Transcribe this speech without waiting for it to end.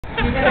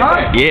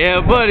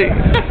Yeah, buddy.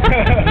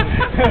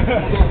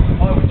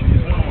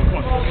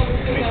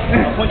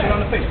 Punch it on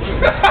the face.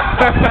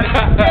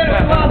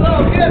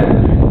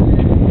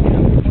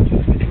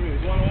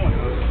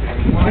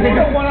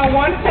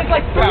 One-on-one. It's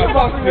like 3 of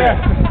us there.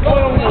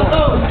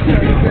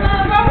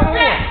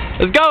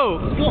 Let's go.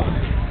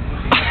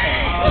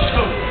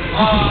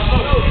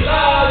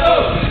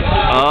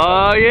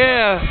 Oh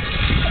yeah.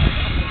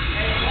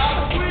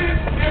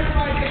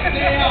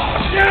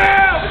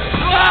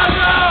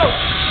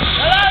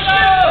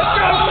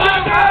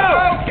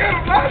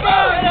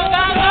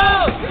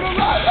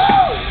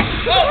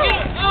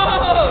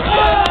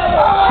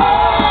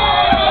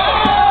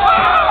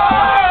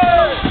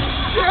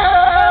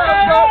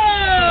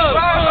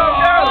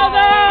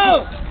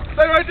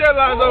 Stay right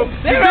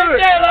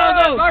there,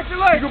 Lonzo. Lock your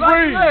legs. You can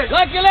breathe.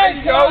 Lock your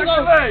legs,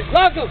 Lonzo.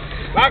 Lock them.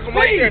 Lock him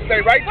right there.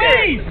 Stay right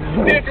there.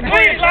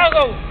 Breathe,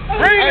 Lonzo.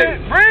 Breathe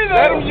it. Breathe it.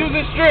 Let him use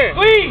his strength.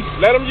 Please.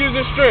 Let him use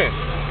his strength.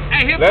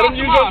 Hey, hip Let him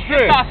use your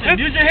strength.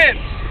 Use your hips.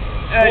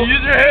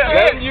 Use your hips.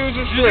 Let him use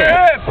his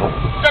strength.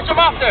 Stretch them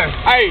out there.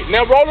 Hey,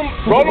 now roll him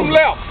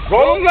left.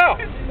 Roll him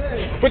left.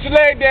 Put your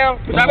leg down.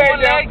 Put your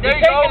leg down. There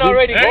you go.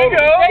 Already. There you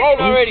go. Roll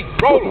him already.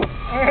 Roll him.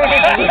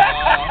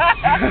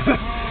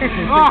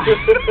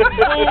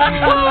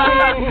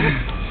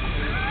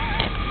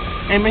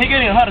 Hey man, he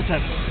getting a heart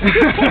attack.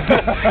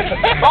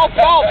 Bell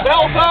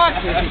time.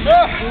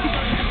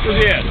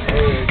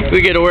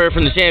 We get a word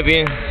from the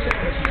champion.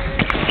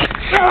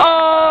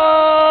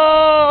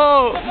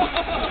 Oh!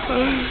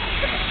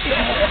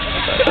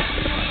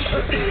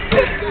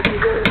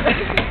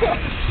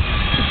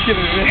 Just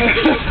kidding, man.